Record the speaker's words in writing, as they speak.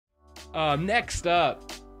Next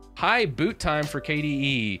up, high boot time for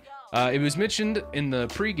KDE. It was mentioned in the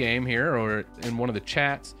pregame here, or in one of the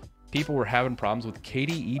chats, people were having problems with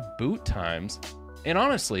KDE boot times. And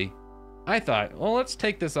honestly, I thought, well, let's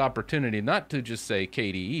take this opportunity not to just say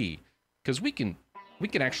KDE, because we can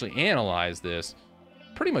actually analyze this.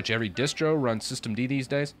 Pretty much every distro runs systemd these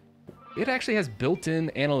days. It actually has built-in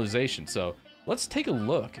analyzation. So let's take a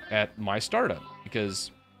look at my startup,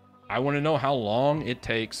 because I want to know how long it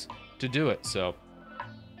takes to do it. So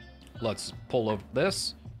let's pull over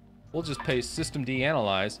this. We'll just paste systemd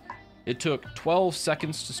analyze. It took 12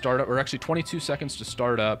 seconds to start up, or actually 22 seconds to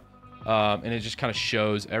start up, and it just kind of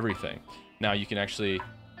shows everything. Now you can actually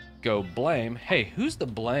go blame. Hey, who's the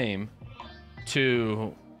blame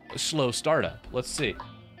to a slow startup? Let's see.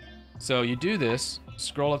 So you do this,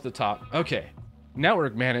 scroll up the top. Okay,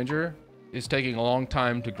 network manager is taking a long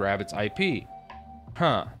time to grab its IP.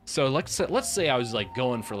 Huh. So let's say I was like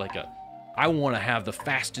going for like I want to have the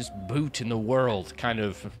fastest boot in the world kind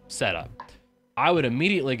of setup. I would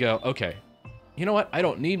immediately go, okay, you know what? I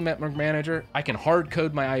don't need network manager. I can hard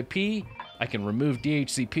code my IP. I can remove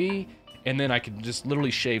DHCP, and then I can just literally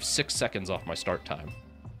shave 6 seconds off my start time.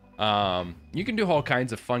 You can do all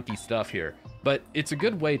kinds of funky stuff here, but it's a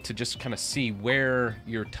good way to just kind of see where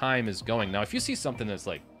your time is going. Now, if you see something that's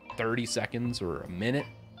like 30 seconds or a minute,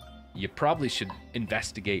 you probably should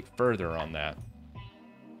investigate further on that.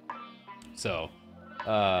 So,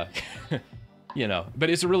 you know, but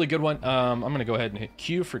it's a really good one. I'm going to go ahead and hit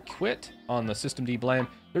Q for quit on the systemd blame.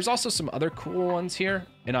 There's also some other cool ones here,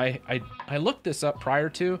 and I looked this up prior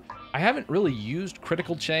to. I haven't really used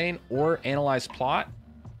critical chain or analyze plot.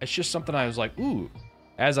 It's just something I was like, ooh,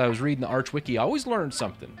 as I was reading the Arch Wiki, I always learned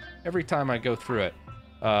something every time I go through it.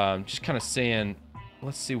 Just kind of saying,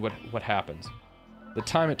 let's see what happens. The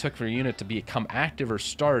time it took for a unit to become active or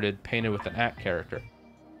started, painted with an @ character.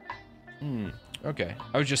 Okay.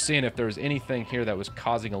 I was just seeing if there was anything here that was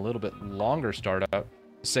causing a little bit longer startup.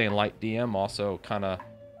 Saying light DM also kind of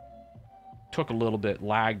took a little bit,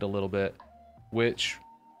 lagged a little bit, which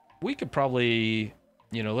we could probably,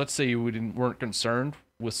 you know, let's say you weren't concerned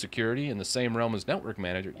with security in the same realm as network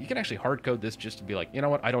manager. You can actually hard code this just to be like, you know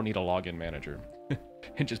what, I don't need a login manager,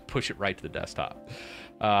 and just push it right to the desktop.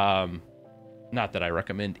 Not that I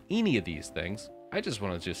recommend any of these things. I just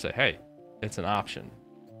want to just say, hey, it's an option.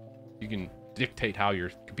 You can dictate how your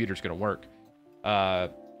computer's going to work.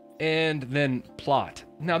 And then plot.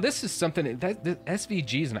 Now this is something that the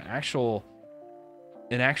SVG is an actual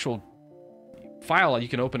file you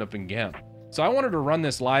can open up in GIMP. So I wanted to run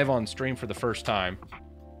this live on stream for the first time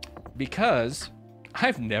because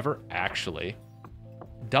I've never actually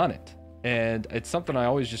done it. And it's something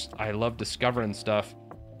I love discovering stuff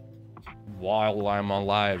while I'm on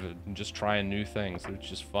live and just trying new things. It's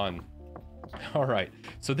just fun. All right,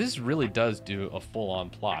 so this really does do a full-on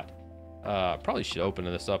plot. Probably should open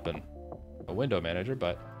this up in a window manager,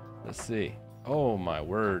 but let's see. Oh my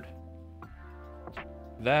word.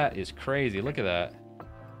 That is crazy. Look at that.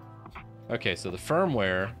 Okay, so the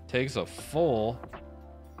firmware takes a full...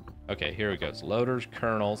 Okay, here it goes. Loaders,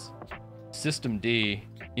 kernels, systemd.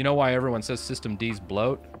 You know why everyone says systemd's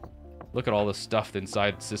bloat? Look at all the stuff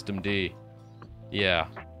inside systemd. Yeah,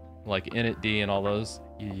 like initd and all those.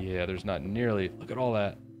 Yeah, there's not nearly... Look at all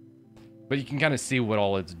that. But you can kind of see what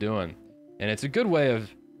all it's doing. And it's a good way of...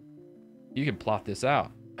 You can plot this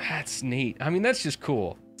out. That's neat. I mean, that's just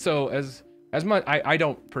cool. So as much... I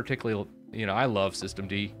don't particularly... You know, I love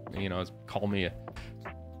systemd. You know, call me a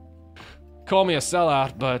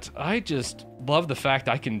sellout, but I just love the fact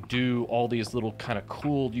I can do all these little kind of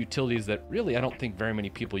cool utilities that really I don't think very many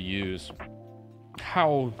people use.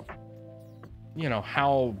 How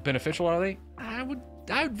beneficial are they? I would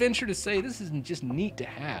venture to say this isn't just neat to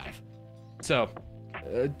have. So,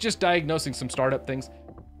 just diagnosing some startup things.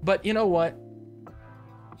 But you know what?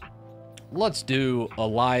 Let's do a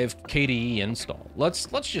live KDE install. Let's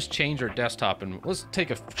just change our desktop and let's take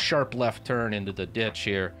a sharp left turn into the ditch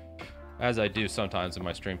here, as I do sometimes in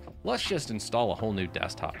my stream. Let's just install a whole new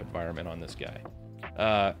desktop environment on this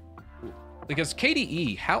guy. Because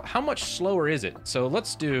KDE, how much slower is it? So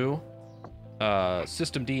let's do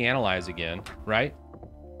systemd analyze again, right?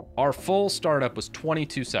 Our full startup was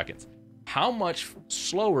 22 seconds. How much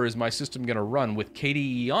slower is my system going to run with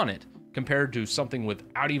KDE on it compared to something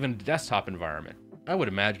without even a desktop environment? I would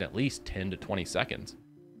imagine at least 10 to 20 seconds.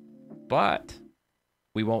 But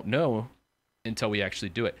we won't know until we actually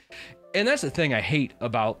do it. And that's the thing I hate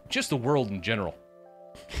about just the world in general.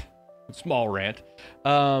 Small rant.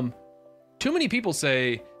 Too many people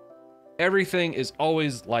say everything is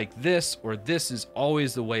always like this, or this is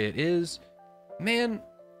always the way it is. Man,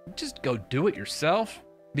 just go do it yourself.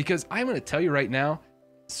 Because I'm going to tell you right now,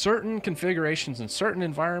 certain configurations in certain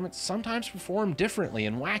environments sometimes perform differently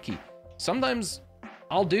and wacky. Sometimes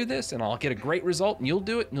I'll do this and I'll get a great result, and you'll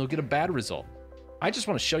do it and you'll get a bad result. I just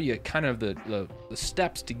want to show you kind of the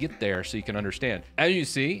steps to get there so you can understand. As you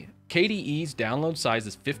see, KDE's download size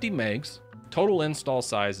is 50 megs. Total install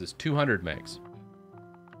size is 200 megs.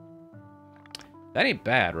 That ain't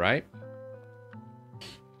bad, right?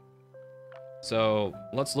 So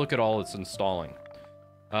let's look at all it's installing.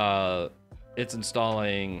 It's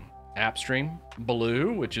installing AppStream,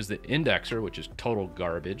 Blue, which is the indexer, which is total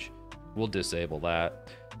garbage. We'll disable that.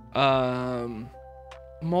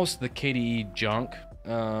 Most of the KDE junk,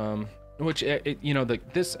 which you know,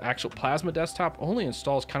 this actual Plasma desktop only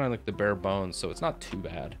installs kind of like the bare bones, so it's not too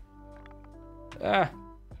bad. All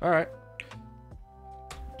right.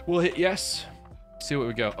 We'll hit yes. See what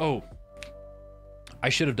we go. Oh, I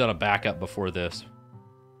should have done a backup before this.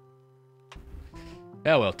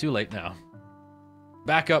 Yeah, well, too late now.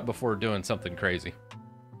 Back up before doing something crazy.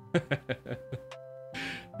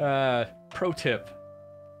 Pro tip.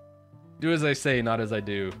 Do as I say, not as I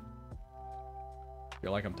do.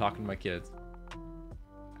 Feel like I'm talking to my kids.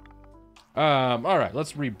 All right,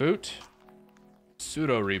 let's reboot.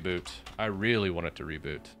 Sudo reboot. I really want it to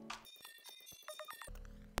reboot.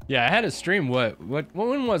 Yeah, I had a stream.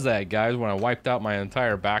 When was that, guys? When I wiped out my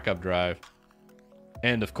entire backup drive,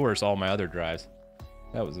 and of course all my other drives.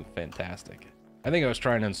 That was fantastic. I think I was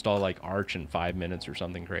trying to install like Arch in 5 minutes or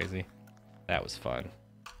something crazy. That was fun.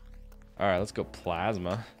 All right, let's go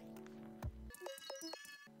Plasma.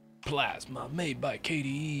 Plasma made by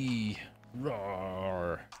KDE.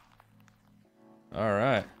 Roar. All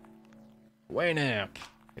right. Winamp.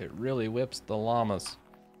 It really whips the llamas.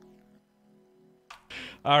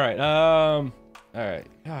 All right. All right.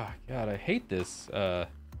 Oh, God, I hate this. I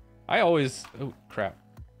always. Oh crap.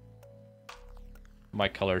 My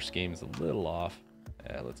color scheme's a little off.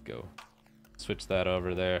 Yeah, let's go. Switch that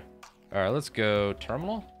over there. All right, let's go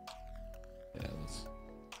terminal. Yeah, let's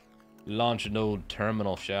launch an old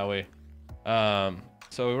terminal, shall we? So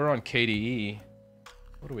we're on KDE.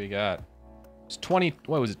 What do we got? It's 20.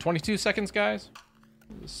 What was it? 22 seconds, guys.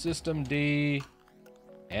 System D.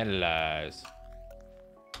 Analyze.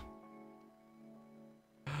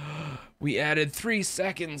 We added 3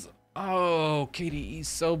 seconds. Oh, KDE's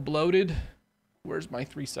so bloated. Where's my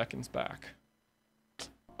 3 seconds back?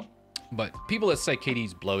 But people that say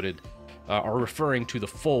KDE's bloated are referring to the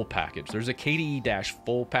full package. There's a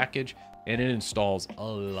KDE-full package, and it installs a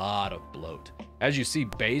lot of bloat. As you see,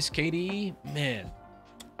 base KDE, man,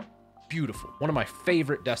 beautiful. One of my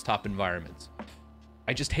favorite desktop environments.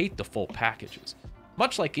 I just hate the full packages.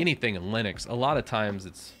 Much like anything in Linux, a lot of times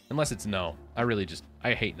it's, unless it's GNOME, I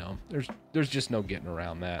hate GNOME. There's just no getting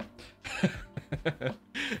around that.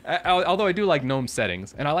 Although I do like GNOME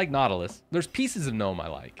settings, and I like Nautilus. There's pieces of GNOME I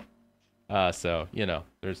like. So, you know,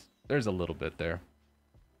 there's a little bit there.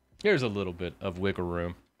 Here's a little bit of wiggle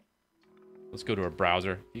room. Let's go to our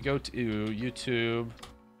browser. You go to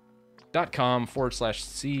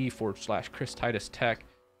youtube.com/c/Chris Titus Tech.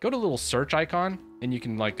 Go to the little search icon, and you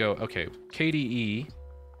can like go, okay, KDE,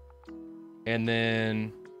 and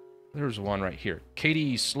then there's one right here.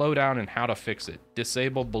 KDE slowdown and how to fix it.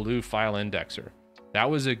 Disable Blue file indexer. That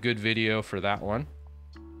was a good video for that one.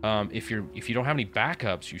 If you don't have any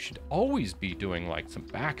backups, you should always be doing like some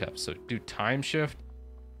backups. So do time shift.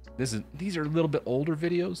 These are a little bit older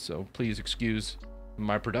videos, so please excuse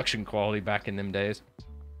my production quality back in them days.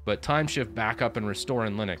 But time shift, backup, and restore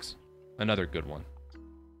in Linux, another good one.